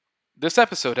This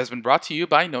episode has been brought to you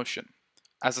by Notion.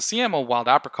 As a CMO of Wild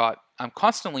Apricot, I'm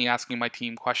constantly asking my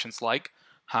team questions like,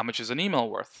 how much is an email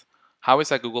worth? How is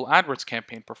that Google AdWords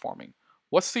campaign performing?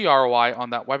 What's the ROI on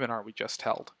that webinar we just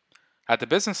held? At the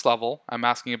business level, I'm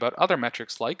asking about other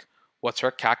metrics like, what's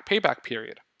our CAC payback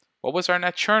period? What was our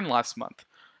net churn last month?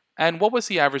 And what was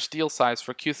the average deal size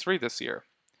for Q3 this year?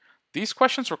 These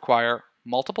questions require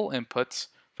multiple inputs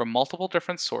from multiple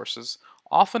different sources,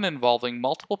 often involving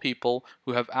multiple people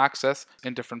who have access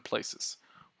in different places.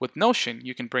 With Notion,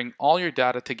 you can bring all your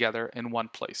data together in one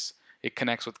place. It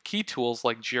connects with key tools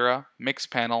like Jira,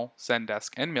 Mixpanel,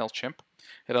 Zendesk, and MailChimp.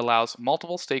 It allows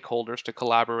multiple stakeholders to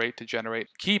collaborate to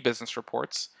generate key business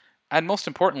reports. And most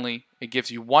importantly, it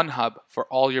gives you one hub for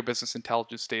all your business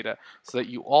intelligence data so that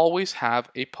you always have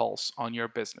a pulse on your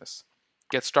business.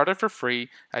 Get started for free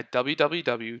at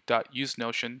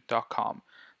www.usenotion.com.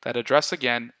 That address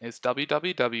again is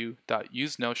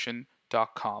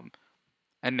www.usenotion.com.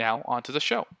 And now on to the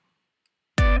show.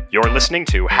 You're listening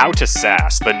to How to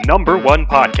SaaS, the #1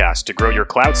 podcast to grow your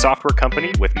cloud software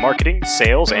company with marketing,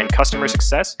 sales, and customer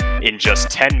success in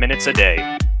just 10 minutes a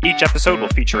day. Each episode will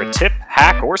feature a tip,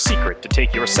 hack, or secret to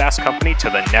take your SaaS company to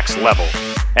the next level.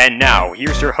 And now,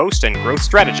 here's your host and growth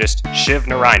strategist, Shiv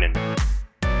Narayanan.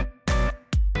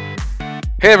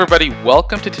 Hey everybody,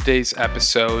 welcome to today's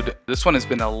episode. This one has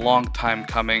been a long time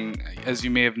coming. As you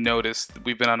may have noticed,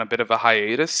 we've been on a bit of a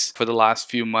hiatus for the last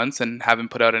few months and haven't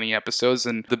put out any episodes.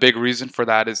 And the big reason for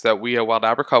that is that we at Wild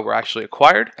Apricot were actually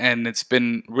acquired, and it's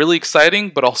been really exciting,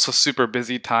 but also super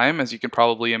busy time, as you can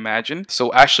probably imagine.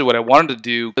 So actually what I wanted to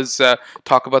do is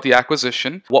talk about the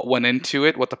acquisition, what went into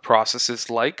it, what the process is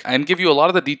like, and give you a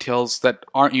lot of the details that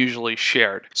aren't usually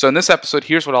shared. So in this episode,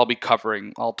 here's what I'll be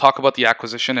covering. I'll talk about the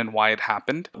acquisition and why it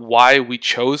happened, why we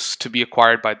chose to be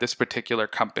acquired by this particular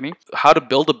company, how to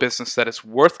build a business that is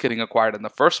worth getting acquired in the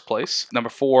first place. Number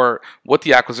 4, what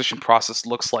the acquisition process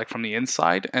looks like from the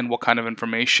inside and what kind of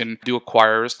information do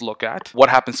acquirers look at. What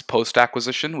happens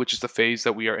post-acquisition, which is the phase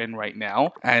that we are in right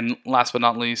now. And last but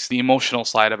not least, the emotional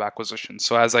side of acquisition.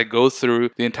 So as I go through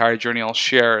the entire journey, I'll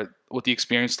share what the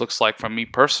experience looks like from me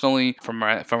personally, from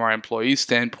our employee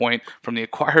standpoint, from the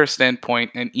acquirer standpoint,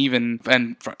 and even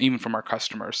from our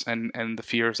customers and the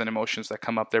fears and emotions that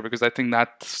come up there, because I think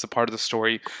that's the part of the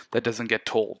story that doesn't get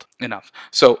told enough.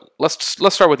 So let's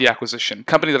start with the acquisition.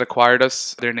 Company that acquired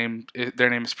us, their name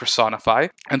is Personify,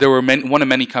 and there were one of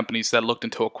many companies that looked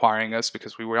into acquiring us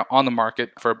because we were on the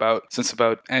market since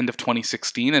about end of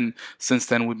 2016, and since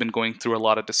then we've been going through a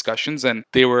lot of discussions, and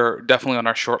they were definitely on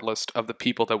our short list of the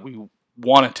people that we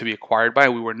wanted to be acquired by.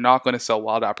 We were not going to sell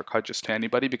Wild Apricot just to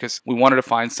anybody because we wanted to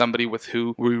find somebody with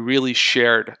who we really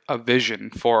shared a vision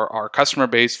for our customer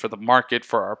base, for the market,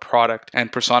 for our product,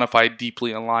 and Personify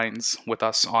deeply aligns with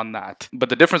us on that. But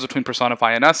the difference between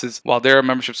Personify and us is while they're a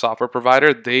membership software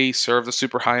provider, they serve the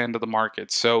super high end of the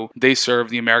market. So they serve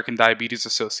the American Diabetes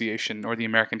Association or the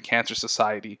American Cancer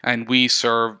Society, and we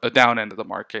serve the down end of the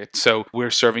market. So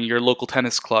we're serving your local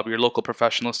tennis club, your local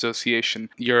professional association,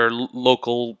 your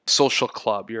local social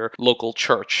club, your local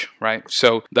church, right?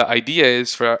 So the idea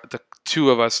is for the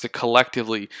two of us to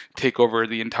collectively take over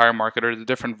the entire market or the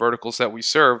different verticals that we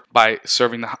serve by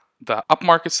serving the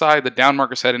upmarket side, the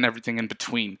downmarket side, and everything in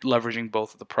between, leveraging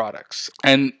both of the products.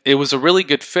 And it was a really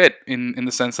good fit in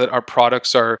the sense that our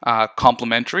products are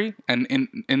complementary and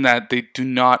in that they do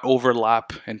not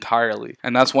overlap entirely.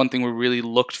 And that's one thing we really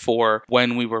looked for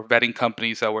when we were vetting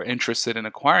companies that were interested in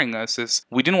acquiring us, is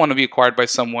we didn't want to be acquired by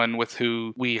someone with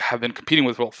who we have been competing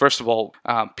with. Well, first of all,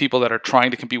 people that are trying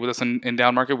to compete with us in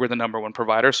downmarket, we're the #1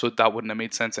 provider, so that wouldn't have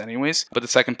made sense anyways. But the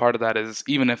second part of that is,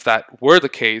 even if that were the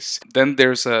case, then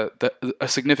there's a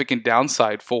significant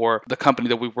downside for the company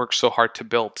that we worked so hard to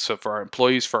build. So for our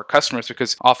employees, for our customers,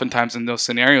 because oftentimes in those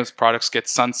scenarios, products get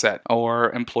sunset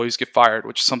or employees get fired,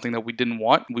 which is something that we didn't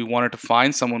want. We wanted to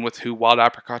find someone with who Wild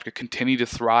Apricot could continue to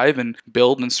thrive and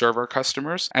build and serve our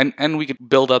customers, and we could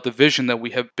build out the vision that we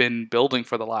have been building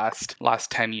for the last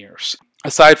 10 years.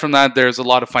 Aside from that, there's a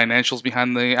lot of financials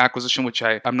behind the acquisition, which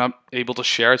I'm not able to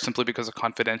share simply because of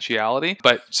confidentiality.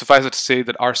 But suffice it to say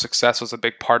that our success was a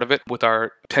big part of it, with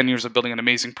our 10 years of building an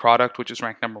amazing product, which is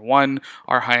ranked #1,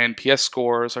 our high NPS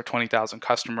scores, our 20,000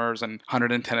 customers, and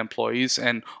 110 employees.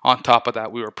 And on top of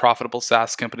that, we were a profitable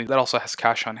SaaS company that also has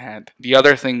cash on hand. The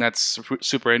other thing that's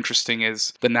super interesting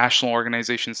is the national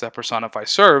organizations that Personify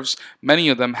serves. Many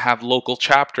of them have local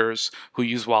chapters who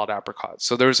use Wild Apricot.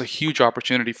 So there's a huge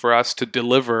opportunity for us to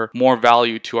deliver more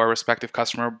value to our respective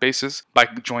customer bases by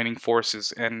joining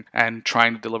forces and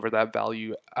trying to deliver that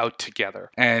value out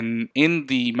together. And in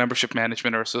the membership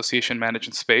management or association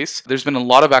management space, there's been a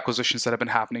lot of acquisitions that have been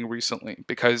happening recently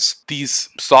because these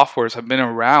softwares have been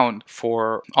around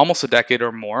for almost a decade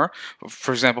or more.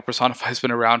 For example, Personify has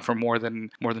been around for more than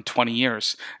 20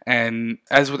 years. And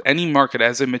as with any market,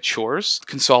 as it matures,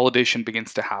 consolidation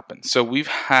begins to happen. So we've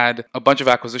had a bunch of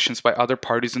acquisitions by other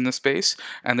parties in this space,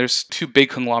 and there's two big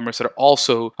conglomerates that are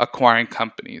also acquiring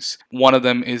companies. One of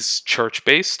them is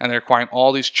church-based, and they're acquiring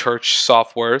all these church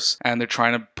softwares, and they're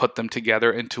trying to put them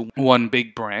together into one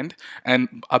big brand.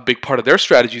 And a big part of their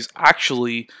strategy is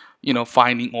actually,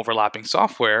 finding overlapping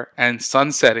software and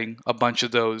sunsetting a bunch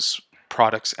of those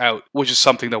products out, which is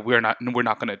something that we're not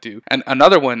going to do. And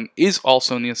another one is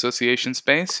also in the association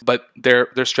space, but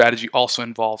their strategy also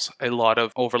involves a lot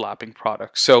of overlapping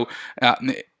products. So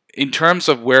in terms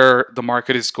of where the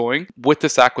market is going, with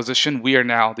this acquisition, we are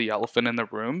now the elephant in the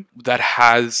room that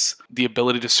has the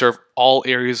ability to serve all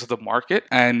areas of the market,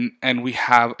 and we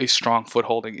have a strong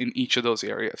footholding in each of those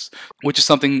areas, which is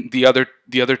something the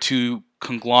other two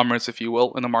conglomerates, if you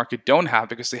will, in the market don't have,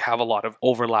 because they have a lot of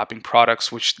overlapping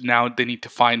products, which now they need to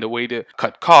find a way to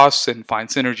cut costs and find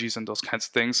synergies and those kinds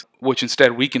of things, which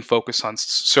instead we can focus on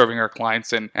serving our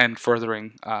clients and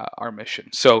furthering our mission.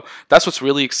 So that's what's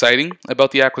really exciting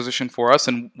about the acquisition for us,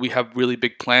 and we have really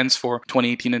big plans for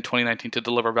 2018 and 2019 to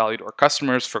deliver value to our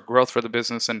customers, for growth for the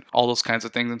business, and all those kinds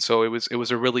of things. And so it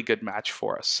was a really good match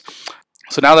for us.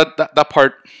 So now that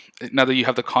part, now that you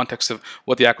have the context of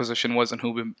what the acquisition was and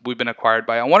who we've been acquired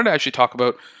by, I wanted to actually talk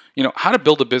about how to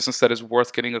build a business that is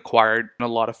worth getting acquired. And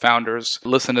a lot of founders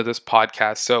listen to this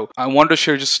podcast. So I wanted to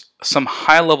share just some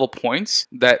high-level points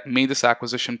that made this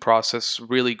acquisition process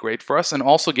really great for us, and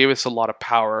also gave us a lot of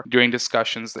power during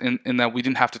discussions in that we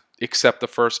didn't have to accept the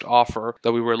first offer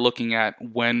that we were looking at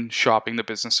when shopping the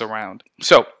business around.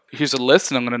 So here's a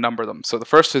list, and I'm going to number them. So the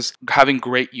first is having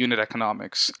great unit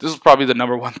economics. This is probably the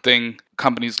number one thing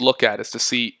companies look at, is to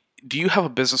see, do you have a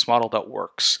business model that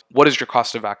works? What is your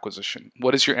cost of acquisition?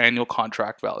 What is your annual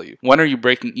contract value? When are you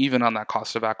breaking even on that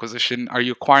cost of acquisition? Are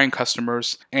you acquiring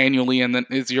customers annually? And then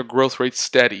is your growth rate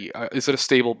steady? Is it a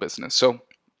stable business? So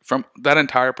from that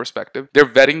entire perspective, they're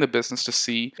vetting the business to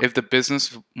see if the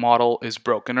business model is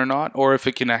broken or not, or if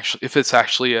it's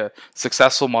actually a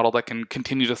successful model that can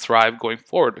continue to thrive going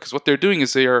forward. Because what they're doing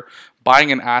is they are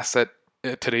buying an asset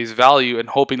at today's value and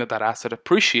hoping that asset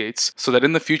appreciates, so that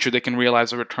in the future they can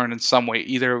realize a return in some way,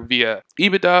 either via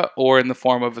EBITDA or in the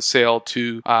form of a sale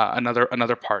to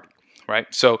another party. Right?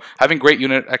 So having great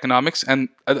unit economics, and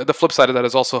the flip side of that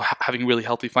is also having really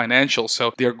healthy financials.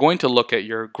 So they're going to look at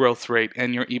your growth rate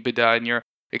and your EBITDA and your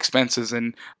expenses,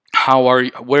 and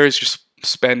where is your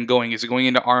spend going? Is it going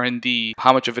into R&D?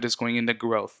 How much of it is going into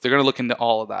growth? They're going to look into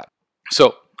all of that.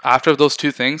 So after those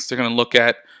two things, they're going to look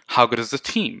at how good is the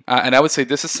team. And I would say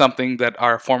this is something that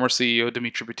our former CEO,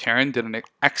 Dimitri Buterin, did an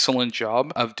excellent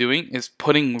job of doing, is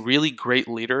putting really great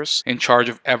leaders in charge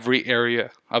of every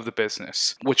area of the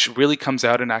business, which really comes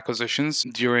out in acquisitions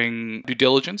during due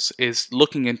diligence, is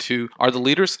looking into, are the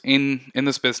leaders in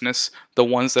this business the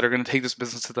ones that are going to take this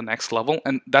business to the next level?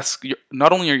 And that's,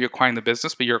 not only are you acquiring the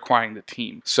business, but you're acquiring the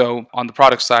team. So on the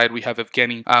product side, we have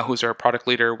Evgeny, who's our product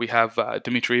leader. We have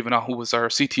Dmitry Ivanov, who was our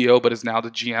CTO, but is now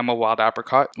the GM of Wild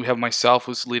Apricot. We have myself,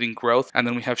 who's leading growth, and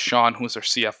then we have Sean, who's our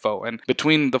CFO. And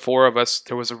between the four of us,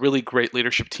 there was a really great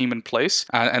leadership team in place.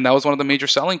 And that was one of the major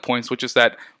selling points, which is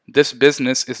that this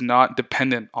business is not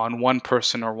dependent on one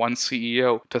person or one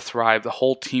CEO to thrive. The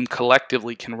whole team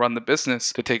collectively can run the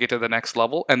business to take it to the next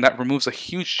level. And that removes a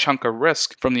huge chunk of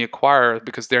risk from the acquirer,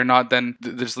 because there's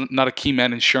not a key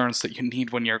man insurance that you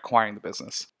need when you're acquiring the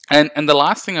business. And the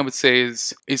last thing I would say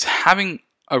is having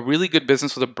a really good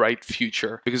business with a bright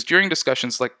future, because during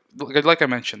discussions, like I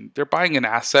mentioned, they're buying an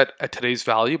asset at today's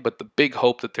value, but the big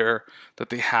hope that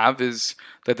they have is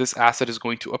that this asset is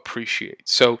going to appreciate.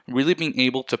 So really being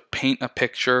able to paint a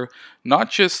picture, not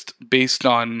just based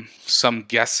on some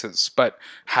guesses, but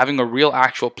having a real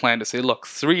actual plan to say, look,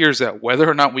 3 years out, whether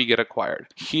or not we get acquired,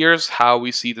 here's how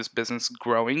we see this business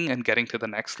growing and getting to the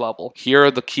next level. Here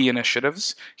are the key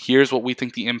initiatives. Here's what we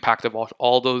think the impact of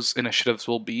all those initiatives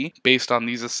will be based on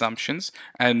these assumptions.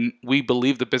 And we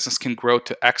believe the business can grow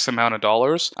to X amount of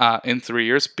dollars in 3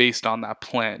 years based on that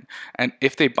plan. And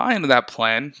if they buy into that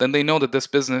plan, then they know that this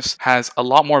business has a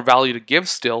lot more value to give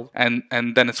still, and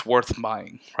then it's worth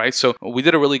buying, right? So we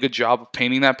did a really good job of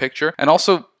painting that picture, and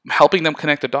also helping them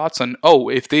connect the dots on,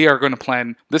 if they are going to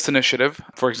plan this initiative,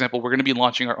 for example, we're going to be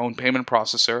launching our own payment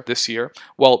processor this year.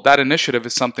 Well, that initiative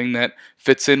is something that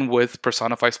fits in with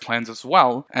Personify's plans as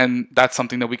well. And that's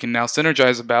something that we can now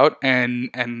synergize about and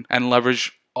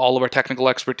leverage all of our technical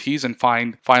expertise and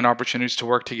find opportunities to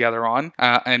work together on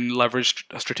and leverage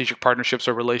strategic partnerships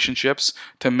or relationships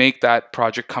to make that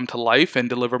project come to life and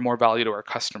deliver more value to our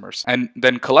customers. And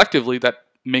then collectively, that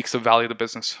makes the value of the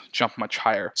business jump much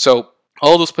higher. So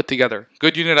all those put together,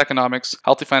 good unit economics,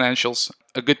 healthy financials,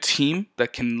 a good team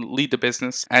that can lead the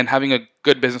business, and having a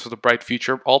good business with a bright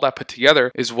future, all that put together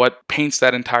is what paints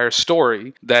that entire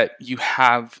story that you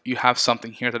have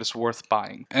something here that is worth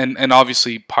buying. And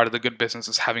obviously part of the good business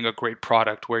is having a great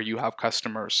product where you have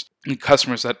customers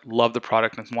that love the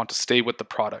product and want to stay with the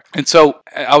product. And so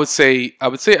I would say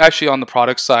actually on the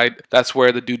product side, that's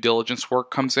where the due diligence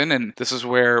work comes in. And this is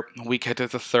where we get to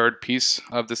the third piece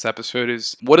of this episode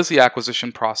is what does the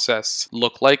acquisition process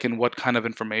look like and what kind of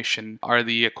information are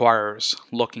the acquirers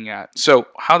looking at? So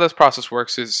how this process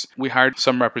works is we hired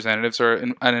some representatives or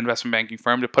an investment banking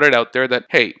firm to put it out there that,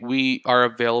 hey, we are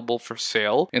available for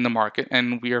sale in the market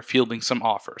and we are fielding some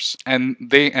offers. And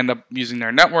they end up using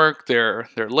their network, their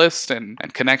list and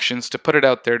connections to put it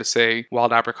out there to say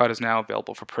Wild Apricot is now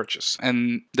available for purchase.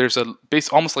 And there's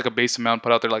almost like a base amount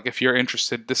put out there, like if you're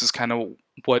interested, this is kind of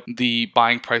what the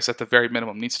buying price at the very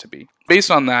minimum needs to be.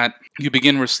 Based on that, you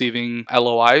begin receiving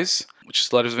LOIs, which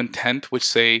is letters of intent, which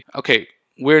say, okay,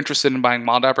 we're interested in buying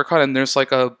Wild Apricot, and there's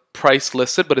like a price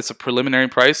listed, but it's a preliminary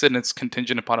price and it's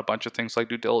contingent upon a bunch of things like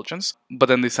due diligence. But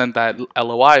then they send that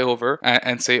LOI over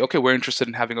and say, okay, we're interested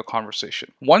in having a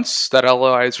conversation. Once that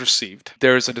LOI is received,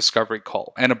 there is a discovery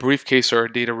call and a briefcase or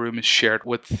a data room is shared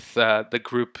with the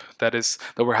group that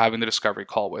we're having the discovery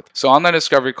call with. So on that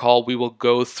discovery call, we will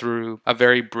go through a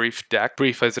very brief deck,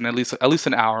 brief as in at least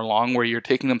an hour long, where you're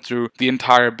taking them through the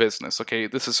entire business. Okay,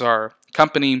 this is our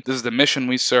company, this is the mission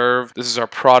we serve, this is our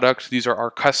product, these are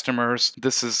our customers,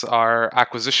 this is our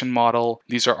acquisition model,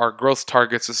 these are our growth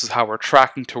targets, this is how we're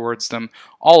tracking towards them,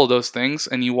 all of those things,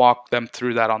 and you walk them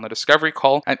through that on the discovery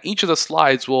call. And each of the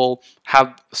slides will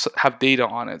have data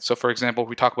on it. So for example, if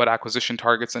we talk about acquisition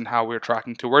targets and how we're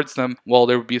tracking towards them, well,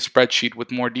 there would be a spreadsheet with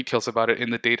more details about it in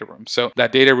the data room. So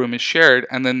that data room is shared,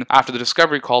 and then after the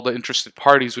discovery call, the interested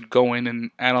parties would go in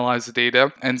and analyze the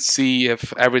data and see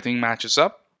if everything matches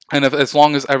up. And as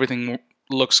long as everything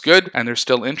looks good and they're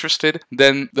still interested,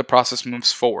 then the process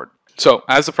moves forward. So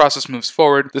as the process moves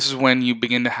forward, this is when you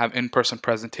begin to have in-person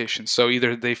presentations. So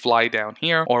either they fly down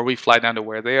here or we fly down to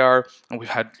where they are. And we've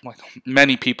had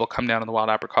many people come down to the Wild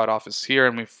Apricot office here,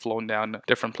 and we've flown down to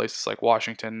different places like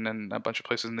Washington and a bunch of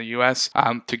places in the US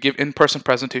to give in-person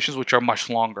presentations, which are much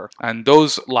longer. And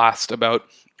those last about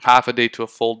half a day to a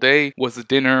full day with a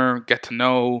dinner, get to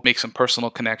know, make some personal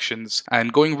connections,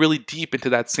 and going really deep into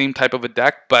that same type of a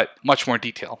deck, but much more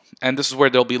detail. And this is where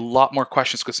there'll be a lot more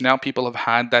questions because now people have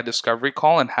had that discovery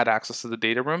call and had access to the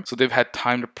data room. So they've had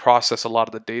time to process a lot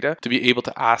of the data to be able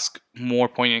to ask more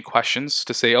poignant questions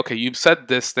to say, okay, you've said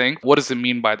this thing. What does it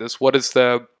mean by this?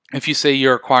 If you say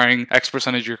you're acquiring X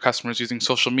percentage of your customers using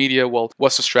social media, well,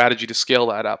 what's the strategy to scale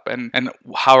that up? And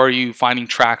how are you finding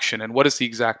traction? And what is the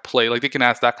exact play? Like they can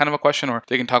ask that kind of a question, or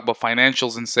they can talk about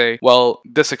financials and say, well,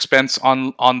 this expense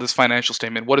on this financial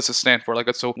statement, what does it stand for?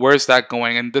 So where is that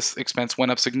going? And this expense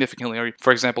went up significantly. Or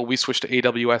for example, we switched to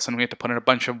AWS and we had to put in a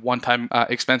bunch of one-time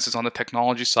expenses on the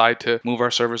technology side to move our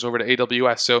servers over to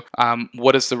AWS. So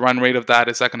what is the run rate of that?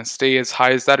 Is that going to stay as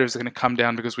high as that, or is it going to come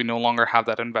down because we no longer have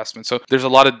that investment? So there's a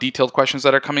lot of detailed questions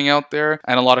that are coming out there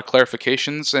and a lot of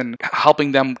clarifications and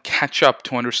helping them catch up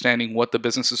to understanding what the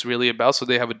business is really about so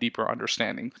they have a deeper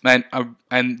understanding.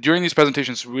 And during these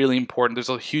presentations, it's really important. There's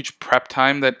a huge prep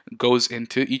time that goes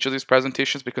into each of these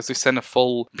presentations because they send a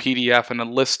full PDF and a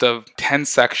list of 10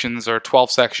 sections or 12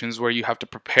 sections where you have to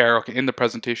prepare. Okay, in the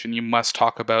presentation, you must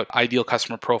talk about ideal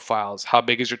customer profiles. How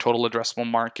big is your total addressable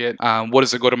market? What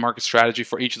is the go-to-market strategy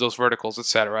for each of those verticals,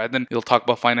 etc. And then you'll talk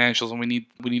about financials, and we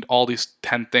need all these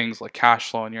 10 things like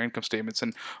cash flow and your income statements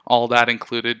and all that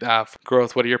included.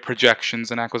 Growth, what are your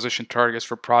projections and acquisition targets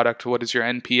for product? What is your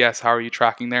NPS? How are you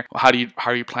tracking there? How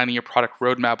are you planning your product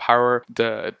roadmap? How are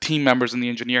the team members in the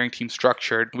engineering team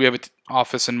structured? We have an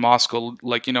office in Moscow,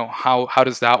 how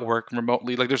does that work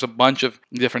remotely? There's a bunch of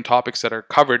different topics that are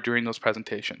covered during those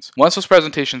presentations. Once those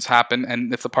presentations happen,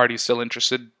 and if the party is still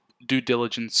interested, due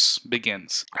diligence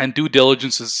begins. And due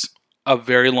diligence is a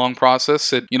very long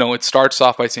process. It starts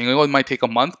off by saying, it might take a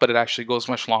month, but it actually goes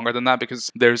much longer than that because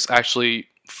there's actually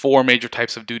 4 major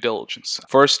types of due diligence.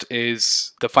 First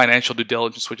is the financial due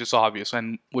diligence, which is obvious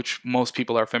and which most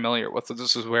people are familiar with. So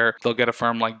this is where they'll get a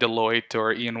firm like Deloitte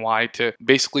or E&Y to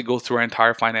basically go through our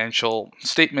entire financial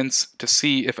statements to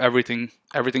see if everything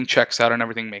everything checks out and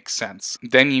everything makes sense.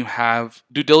 Then you have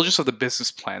due diligence of the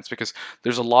business plans, because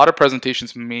there's a lot of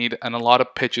presentations made and a lot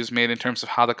of pitches made in terms of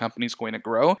how the company is going to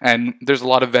grow. And there's a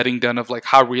lot of vetting done of like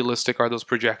how realistic are those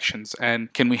projections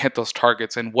and can we hit those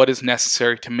targets and what is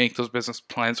necessary to make those business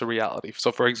plans a reality.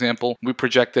 So for example, we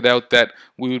projected out that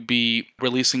we would be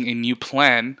releasing a new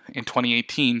plan in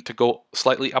 2018 to go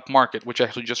slightly up market, which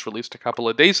actually just released a couple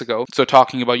of days ago. So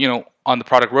talking about, on the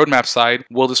product roadmap side,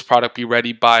 will this product be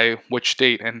ready by which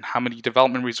date and how many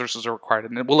development resources are required?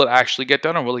 And will it actually get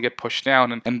done or will it get pushed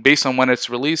down? And based on when it's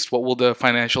released, what will the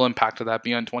financial impact of that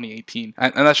be on 2018?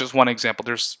 And that's just one example.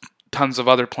 There's tons of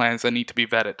other plans that need to be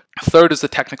vetted. Third is the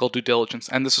technical due diligence.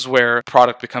 And this is where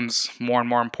product becomes more and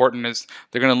more important, is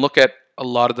they're going to look at a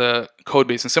lot of the code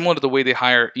base. And similar to the way they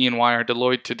hire EY or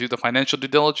Deloitte to do the financial due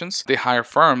diligence, they hire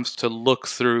firms to look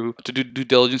through, to do due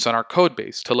diligence on our code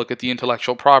base, to look at the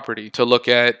intellectual property, to look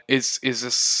at is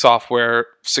this software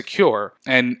secure?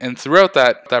 And throughout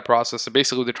that process, so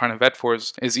basically what they're trying to vet for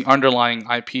is the underlying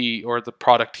IP or the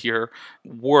product here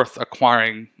worth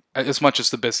acquiring as much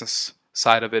as the business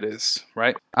side of it is,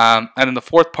 right? And then the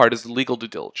fourth part is the legal due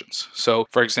diligence. So,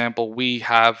 for example, we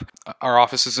have our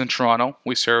offices in Toronto.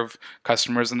 We serve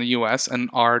customers in the US, and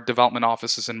our development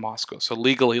offices in Moscow. So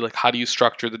legally, like, how do you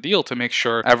structure the deal to make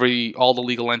sure all the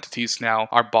legal entities now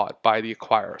are bought by the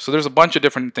acquirer? So there's a bunch of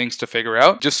different things to figure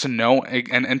out, just to know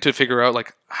and to figure out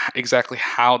like exactly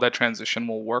how that transition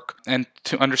will work and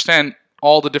to understand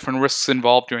all the different risks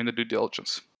involved during the due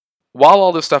diligence. While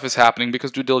all this stuff is happening,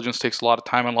 because due diligence takes a lot of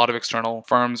time and a lot of external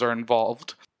firms are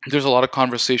involved, there's a lot of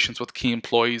conversations with key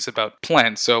employees about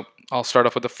plans. So I'll start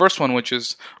off with the first one, which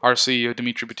is our CEO,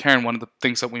 Dmitry Buterin. One of the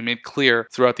things that we made clear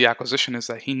throughout the acquisition is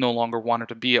that he no longer wanted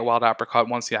to be at Wild Apricot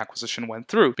once the acquisition went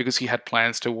through, because he had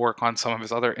plans to work on some of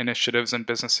his other initiatives and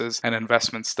businesses and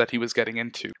investments that he was getting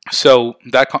into. So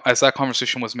as that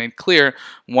conversation was made clear,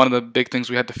 one of the big things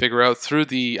we had to figure out through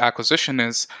the acquisition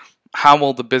is how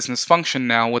will the business function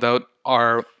now without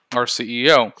our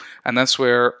CEO? And that's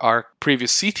where our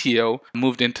previous CTO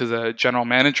moved into the general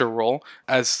manager role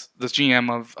as the GM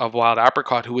of Wild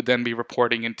Apricot, who would then be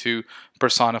reporting into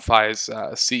Personify's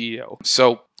CEO.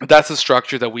 So that's the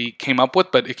structure that we came up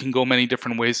with, but it can go many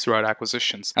different ways throughout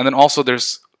acquisitions. And then also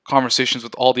there's conversations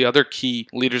with all the other key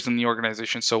leaders in the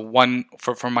organization. So one,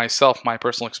 for myself, my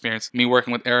personal experience, me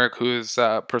working with Eric, who is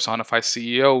Personify's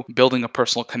CEO, building a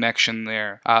personal connection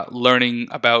there, learning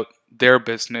about their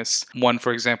business. One,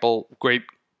 for example, great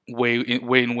way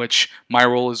in which my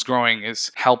role is growing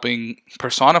is helping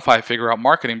Personify figure out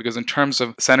marketing, because in terms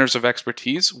of centers of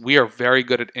expertise, we are very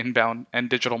good at inbound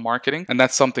and digital marketing, and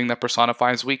that's something that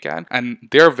Personify is weak at, and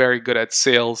they're very good at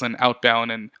sales and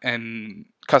outbound and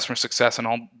customer success and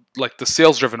all, like the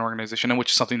sales-driven organization, and which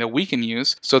is something that we can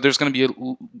use. So there's going to be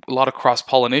a lot of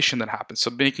cross-pollination that happens. So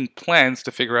making plans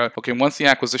to figure out, okay, once the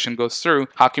acquisition goes through,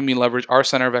 how can we leverage our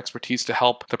center of expertise to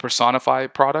help the Personify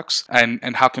products,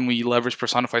 and how can we leverage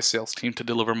Personify's sales team to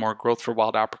deliver more growth for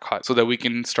Wild Apricot, so that we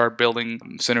can start building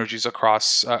synergies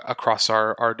across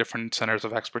our different centers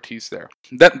of expertise there.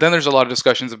 Then there's a lot of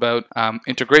discussions about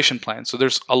integration plans. So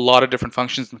there's a lot of different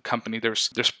functions in the company. There's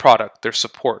product, there's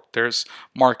support, there's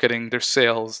marketing, there's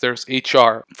sales, there's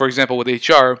HR. For example, with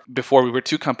HR, before we were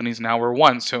two companies, now we're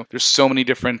one. So there's so many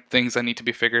different things that need to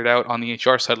be figured out on the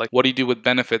HR side. Like, what do you do with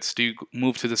benefits? Do you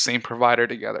move to the same provider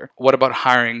together? What about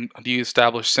hiring? Do you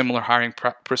establish similar hiring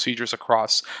procedures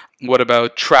across? What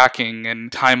about tracking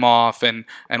and time off, and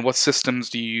what systems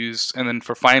do you use? And then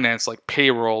for finance, like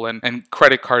payroll and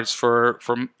credit cards for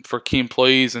key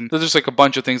employees. And there's just like a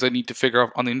bunch of things I need to figure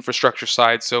out on the infrastructure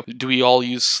side. So do we all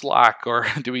use Slack, or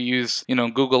do we use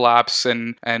Google Apps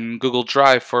and Google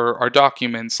Drive for our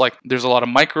documents? Like, there's a lot of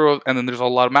micro and then there's a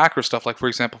lot of macro stuff. Like, for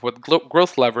example, with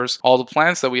growth levers, all the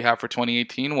plans that we have for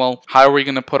 2018, well, how are we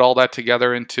going to put all that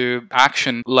together into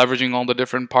action, leveraging all the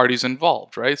different parties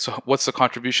involved, right? So what's the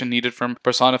contribution needed from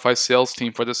Personify's sales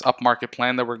team for this upmarket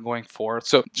plan that we're going for?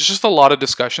 So just a lot of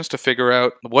discussions to figure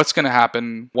out what's going to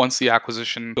happen once the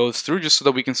acquisition goes through, just so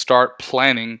that we can start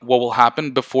planning what will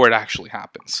happen before it actually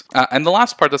happens. And the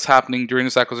last part that's happening during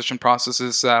this acquisition process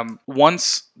is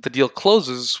once the deal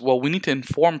closes, well, we need to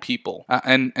inform people,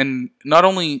 and not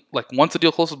only like once the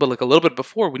deal closes, but like a little bit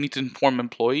before, we need to inform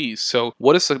employees. So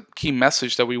what is the key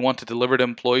message that we want to deliver to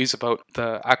employees about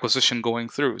the acquisition going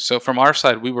through? So from our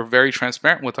side, we were very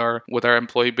transparent with our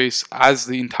employee base as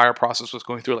the entire process was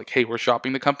going through. Like, hey, we're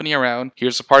shopping the company around.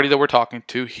 Here's the party that we're talking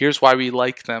to. Here's why we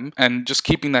like them, and just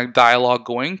keeping that dialogue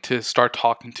going to start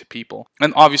talking to people.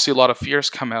 And obviously, a lot of fears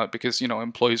come out because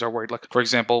employees are worried. Like, for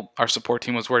example, our support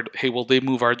team was worried, hey, will they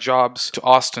move our our jobs to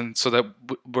Austin so that,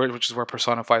 which is where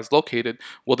Personify is located,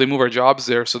 will they move our jobs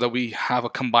there so that we have a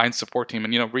combined support team?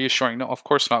 And, reassuring, no, of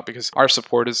course not, because our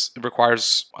support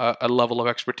requires a level of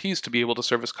expertise to be able to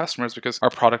service customers because our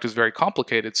product is very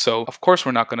complicated. So of course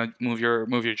we're not going to move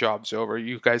your jobs over.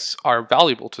 You guys are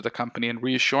valuable to the company. And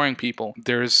reassuring people,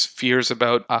 there's fears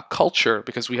about culture,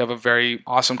 because we have a very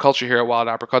awesome culture here at Wild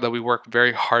Apricot that we worked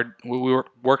very hard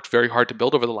to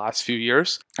build over the last few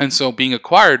years. And so being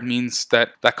acquired means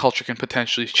that culture can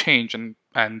potentially change, and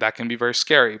that can be very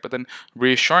scary. But then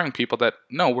reassuring people that,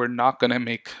 no, we're not going to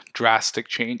make drastic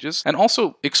changes. And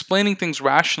also explaining things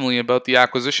rationally about the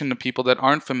acquisition to people that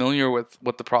aren't familiar with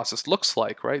what the process looks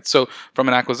like, right? So from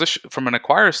an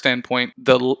acquirer standpoint,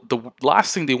 the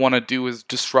last thing they want to do is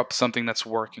disrupt something that's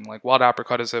working. Like Wild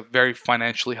Apricot is a very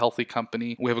financially healthy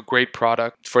company. We have a great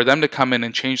product. For them to come in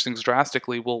and change things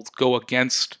drastically will go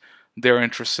against their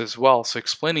interests as well. So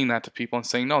explaining that to people and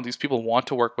saying, no, these people want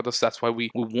to work with us. That's why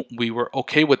we were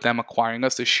okay with them acquiring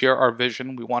us. They share our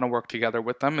vision. We want to work together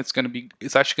with them. It's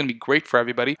actually going to be great for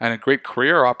everybody and a great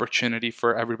career opportunity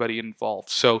for everybody involved.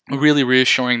 So really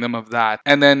reassuring them of that.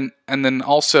 And then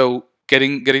also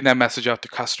getting that message out to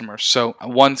customers. So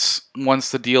once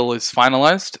the deal is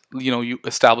finalized, you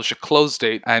establish a close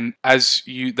date, and as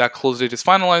that close date is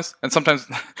finalized, and sometimes,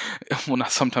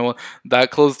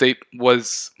 that close date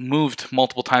was moved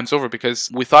multiple times over because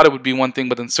we thought it would be one thing,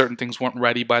 but then certain things weren't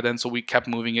ready by then, so we kept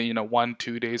moving it,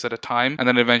 1-2 days at a time, and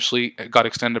then eventually it got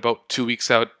extended about 2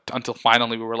 weeks out until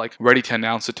finally we were like ready to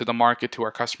announce it to the market, to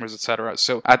our customers, etc.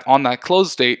 So on that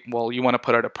close date, well, you want to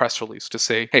put out a press release to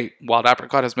say, hey, Wild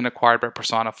Apricot has been acquired by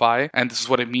Personify, and this is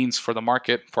what it means for the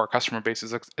market, for our customer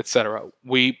bases, etc.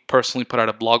 We personally put out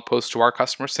a blog post to our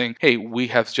customers saying, hey, we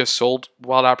have just sold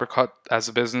Wild Apricot as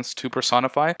a business to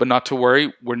Personify, but not to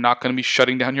worry, we're not going to be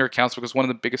shutting down your accounts, because one of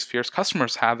the biggest fears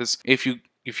customers have is if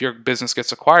your business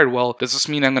gets acquired, well, does this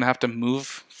mean I'm going to have to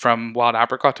move from Wild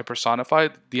Apricot to Personify?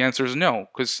 The answer is no,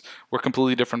 because we're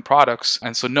completely different products.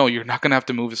 And so no, you're not going to have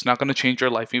to move. It's not going to change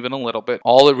your life even a little bit.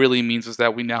 All it really means is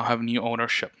that we now have new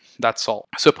ownership. That's all.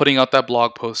 So putting out that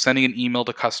blog post, sending an email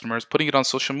to customers, putting it on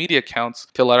social media accounts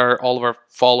to let all of our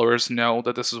followers know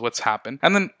that this is what's happened.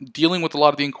 And then dealing with a lot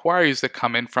of the inquiries that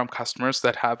come in from customers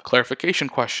that have clarification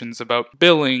questions about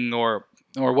billing or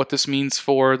what this means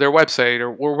for their website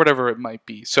or whatever it might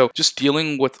be. So just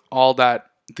dealing with all that,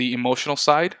 the emotional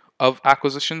side of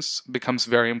acquisitions, becomes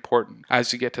very important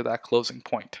as you get to that closing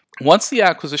point. Once the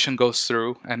acquisition goes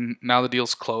through and now the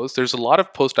deal's closed, there's a lot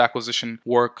of post-acquisition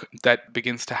work that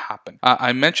begins to happen.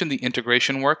 I mentioned the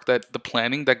integration work, that the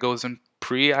planning that goes in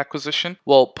pre-acquisition.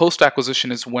 Well,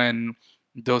 post-acquisition is when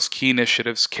those key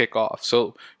initiatives kick off.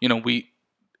 So, we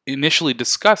initially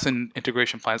discuss in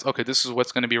integration plans, okay, this is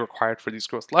what's going to be required for these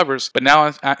growth levers, but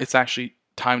now it's actually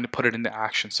time to put it into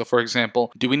action. So for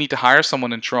example, do we need to hire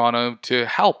someone in Toronto to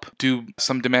help do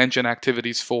some demand gen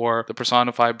activities for the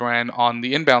Personify brand on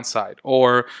the inbound side?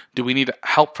 Or do we need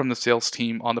help from the sales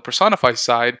team on the Personify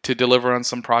side to deliver on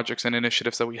some projects and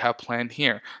initiatives that we have planned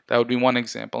here? That would be one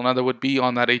example. Another would be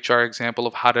on that HR example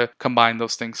of how to combine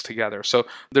those things together. So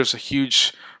there's a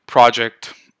huge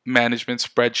project management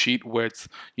spreadsheet with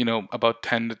about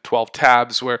 10 to 12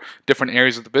 tabs where different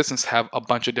areas of the business have a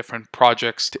bunch of different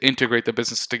projects to integrate the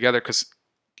business together, because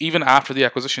even after the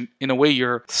acquisition, in a way,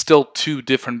 you're still two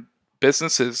different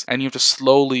businesses and you have to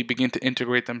slowly begin to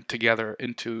integrate them together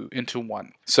into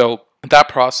one. So that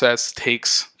process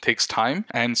takes time,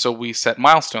 and so we set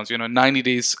milestones. 90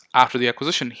 days after the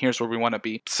acquisition, here's where we want to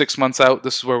be. 6 months out,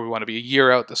 this is where we want to be. A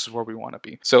year out, this is where we want to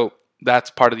be. So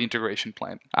that's part of the integration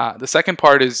plan. The second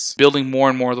part is building more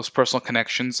and more of those personal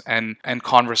connections and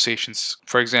conversations.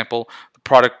 For example, the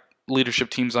product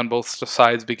leadership teams on both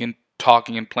sides begin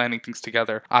talking and planning things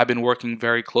together. I've been working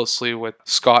very closely with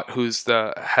Scott, who's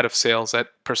the head of sales at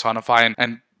Personify,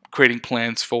 and creating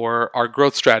plans for our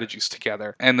growth strategies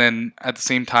together. And then at the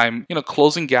same time,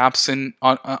 closing gaps in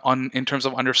terms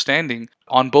of understanding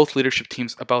on both leadership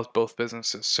teams about both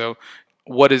businesses. So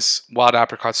what is Wild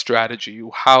Apricot's strategy?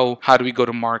 How do we go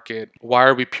to market? Why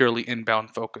are we purely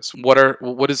inbound focused?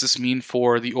 What does this mean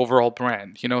for the overall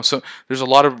brand? So there's a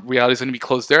lot of realities that need to be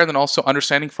closed there. And then also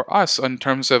understanding for us in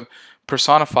terms of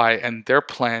Personify and their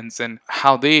plans and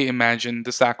how they imagine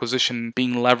this acquisition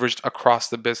being leveraged across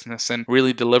the business and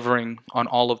really delivering on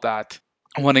all of that.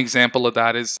 One example of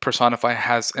that is Personify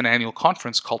has an annual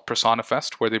conference called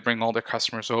PersonaFest where they bring all their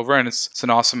customers over, and it's an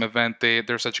awesome event.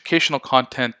 There's educational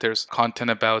content, there's content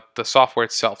about the software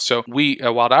itself. So we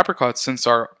at Wild Apricot, since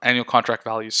our annual contract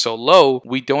value is so low,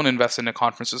 we don't invest in the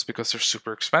conferences because they're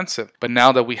super expensive. But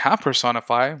now that we have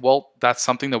Personify, well, that's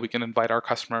something that we can invite our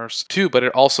customers to, but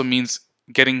it also means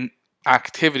getting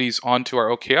activities onto our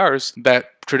OKRs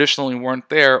that traditionally weren't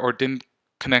there or didn't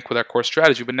connect with our core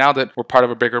strategy. But now that we're part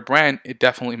of a bigger brand, it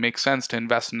definitely makes sense to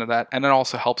invest into that. And it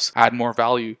also helps add more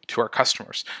value to our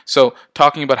customers. So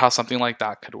talking about how something like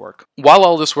that could work. While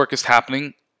all this work is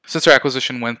happening, since our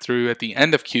acquisition went through at the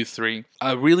end of Q3,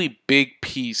 a really big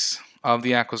piece of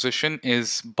the acquisition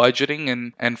is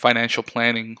budgeting and financial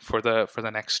planning for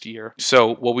the next year.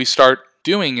 So what we start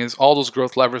doing is all those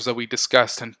growth levers that we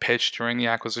discussed and pitched during the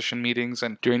acquisition meetings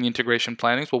and during the integration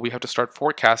plannings. Well, we have to start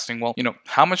forecasting. Well,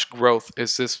 how much growth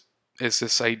is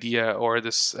this idea or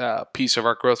this piece of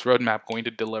our growth roadmap going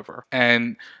to deliver,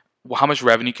 and how much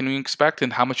revenue can we expect,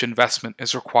 and how much investment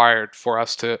is required for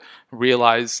us to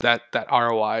realize that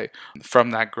ROI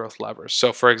from that growth lever.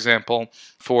 So, for example,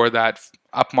 for that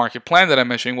upmarket plan that I'm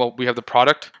mentioning, well, we have the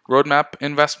product roadmap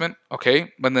investment,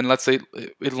 okay, but then let's say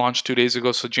it launched 2 days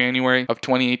ago, so January of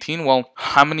 2018. Well,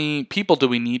 how many people do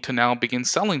we need to now begin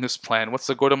selling this plan? What's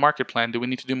the go-to-market plan? Do we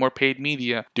need to do more paid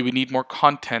media? Do we need more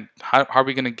content? How are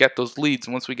we going to get those leads?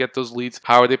 And once we get those leads,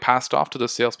 how are they passed off to the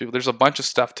salespeople? There's a bunch of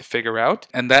stuff to figure out,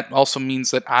 and that also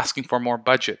means that asking for more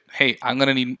budget. Hey, I'm going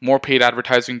to need more paid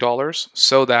advertising dollars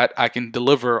so that I can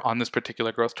deliver on this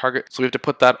particular growth target. So we have to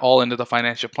put that all into the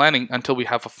financial planning until we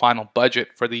have a final budget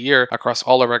for the year across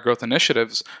all of our growth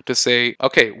initiatives to say,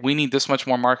 okay, we need this much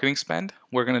more marketing spend.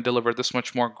 We're going to deliver this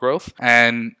much more growth,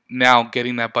 and now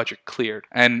getting that budget cleared.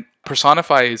 And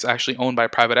Personify is actually owned by a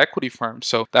private equity firm,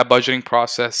 so that budgeting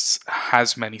process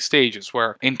has many stages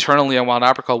where internally at Wild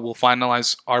Apricot we'll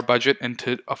finalize our budget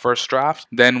into a first draft,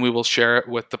 then we will share it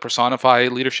with the Personify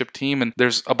leadership team, and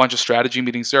there's a bunch of strategy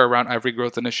meetings there around every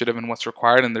growth initiative and what's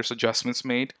required, and there's adjustments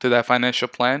made to that financial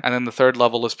plan. And then the third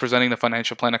level is presenting the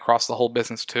financial plan across the whole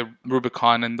business to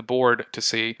Rubicon and the board to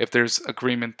see if there's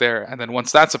agreement there. And then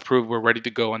once that's approved, we're ready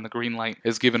to go, and the green light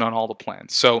is given on all the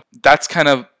plans. So that's kind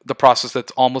of the process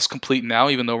that's almost complete now.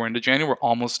 Even though we're into January, we're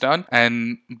almost done.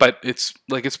 But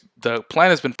the plan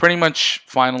has been pretty much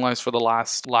finalized for the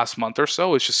last month or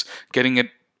so. It's just getting it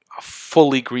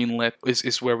fully greenlit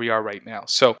is where we are right now.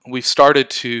 So we've started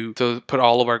to put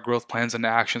all of our growth plans into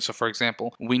action. So for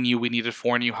example, we knew we needed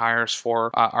 4 new hires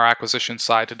for our acquisition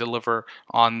side to deliver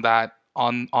on that,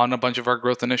 on a bunch of our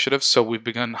growth initiatives. So we've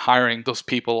begun hiring those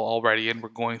people already, and we're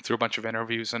going through a bunch of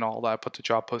interviews and all that, put the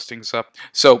job postings up.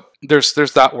 So there's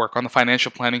that work on the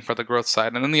financial planning for the growth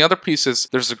side. And then the other piece is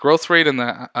there's the growth rate and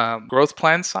the growth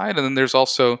plan side, and then there's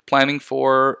also planning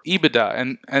for EBITDA.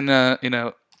 And in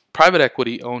a private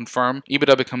equity owned firm,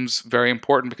 EBITDA becomes very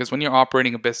important because when you're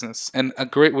operating a business, and a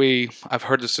great way I've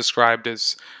heard this described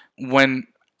is when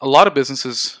a lot of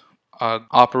businesses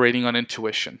operating on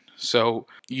intuition. So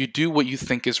you do what you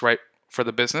think is right for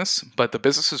the business, but the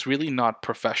business is really not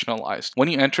professionalized. When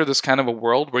you enter this kind of a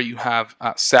world where you have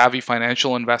savvy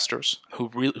financial investors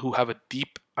who have a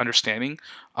deep understanding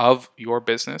of your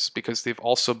business because they've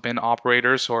also been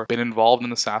operators or been involved in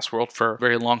the SaaS world for a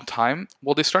very long time,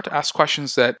 well, they start to ask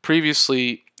questions that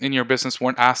previously in your business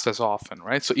weren't asked as often,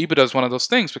 right? So EBITDA is one of those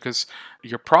things because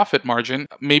your profit margin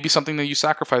may be something that you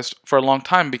sacrificed for a long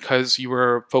time because you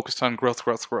were focused on growth,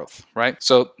 right?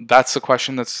 So that's the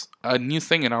question that's a new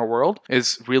thing in our world,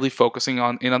 is really focusing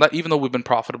on, that even though we've been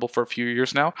profitable for a few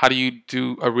years now, how do you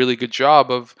do a really good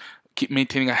job of keep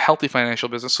maintaining a healthy financial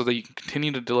business so that you can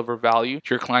continue to deliver value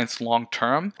to your clients long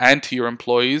term and to your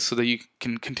employees so that you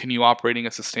can continue operating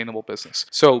a sustainable business.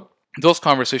 So those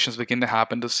conversations begin to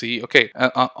happen to see, okay,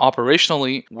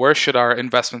 operationally, where should our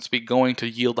investments be going to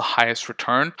yield the highest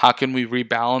return? How can we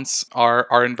rebalance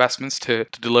our investments to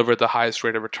deliver the highest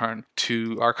rate of return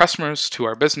to our customers, to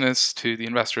our business, to the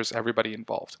investors, everybody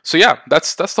involved? So yeah,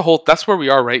 that's where we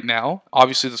are right now.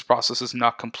 Obviously, this process is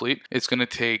not complete. It's going to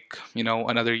take,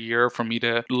 another year for me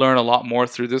to learn a lot more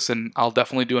through this, and I'll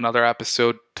definitely do another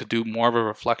episode to do more of a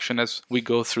reflection as we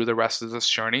go through the rest of this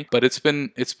journey. But it's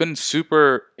been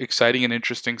super exciting and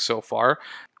interesting so far,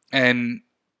 and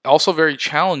also very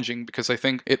challenging because I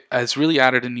think it has really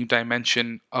added a new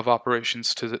dimension of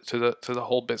operations to the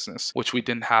whole business, which we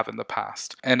didn't have in the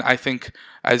past. And I think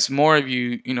as more of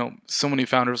you, so many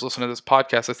founders listen to this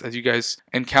podcast, as you guys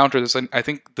encounter this, and I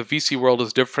think the VC world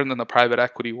is different than the private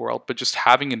equity world, but just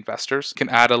having investors can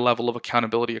add a level of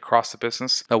accountability across the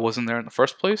business that wasn't there in the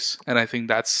first place. And I think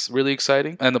that's really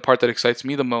exciting. And the part that excites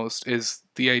me the most is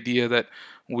the idea that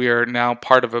we are now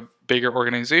part of a bigger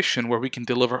organization where we can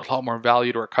deliver a lot more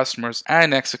value to our customers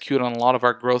and execute on a lot of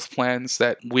our growth plans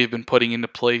that we've been putting into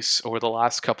place over the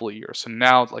last couple of years. And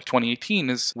now, 2018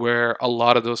 is where a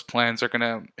lot of those plans are going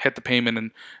to hit the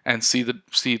pavement and see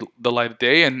the light of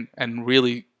day and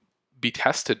really be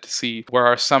tested to see where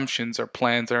our assumptions, our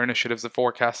plans, our initiatives, the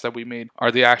forecasts that we made,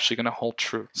 are they actually going to hold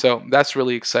true? So that's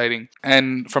really exciting.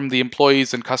 And from the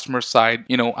employees and customer side,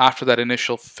 after that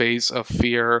initial phase of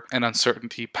fear and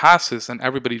uncertainty passes, and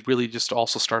everybody really just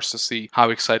also starts to see how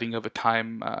exciting of a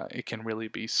time it can really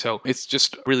be. So it's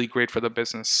just really great for the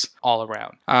business all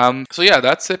around. So yeah,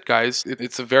 that's it, guys.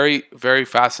 It's a very, very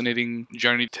fascinating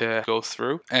journey to go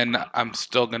through, and I'm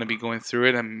still going to be going through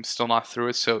it. I'm still not through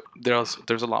it, so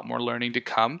there's a lot more learning to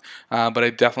come.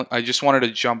 But I just wanted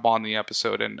to jump on the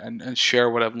episode and share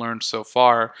what I've learned so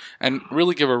far, and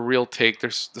really give a real take.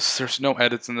 There's no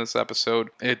edits in this episode.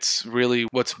 It's really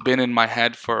what's been in my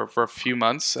head for a few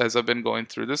months as I've been going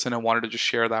through this, and I wanted to just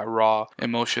share that raw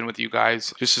emotion with you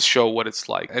guys, just to show what it's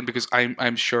like. And because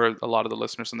I'm sure a lot of the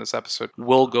listeners in this episode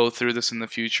will go through this in the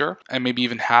future, and maybe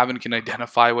even have and can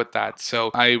identify with that.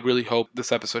 So I really hope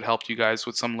this episode helped you guys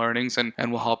with some learnings and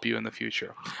will help you in the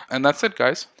future. And that's it,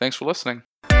 guys. Thanks for listening.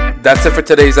 That's it for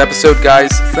today's episode,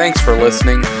 guys. Thanks for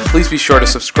listening. Please be sure to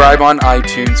subscribe on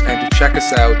iTunes and to check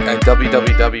us out at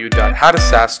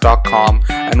www.howtosaas.com,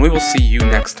 and we will see you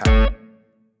next time.